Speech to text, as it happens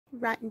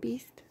Rotten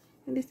beast.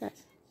 What is that?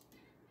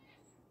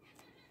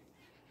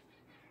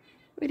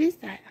 What is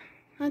that?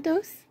 Huh,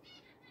 Dose?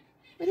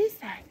 What is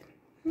that?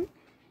 Hmm?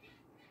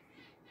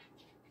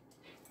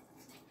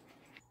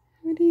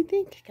 What do you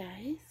think,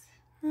 guys?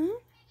 Huh?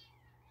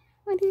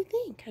 What do you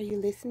think? Are you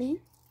listening?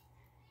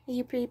 Are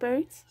you pretty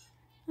birds?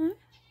 Huh?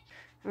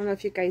 I don't know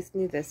if you guys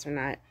knew this or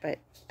not, but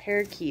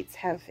parakeets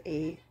have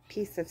a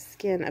piece of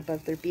skin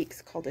above their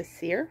beaks called a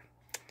cere.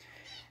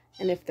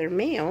 And if they're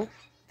male,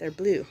 they're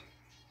blue.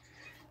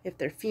 If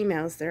they're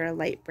females, they're a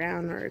light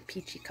brown or a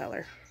peachy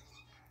color.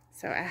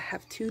 So I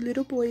have two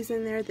little boys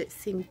in there that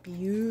sing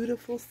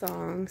beautiful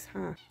songs,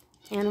 huh?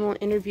 Animal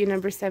interview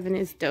number 7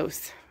 is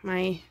Dose,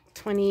 my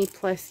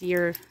 20+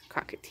 year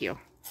cockatiel.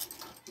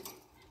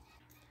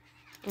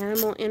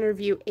 Animal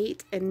interview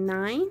 8 and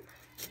 9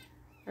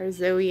 are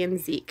Zoey and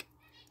Zeke,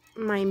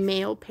 my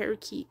male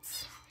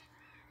parakeets.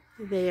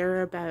 They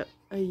are about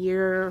a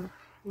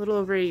little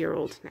over a year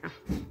old now.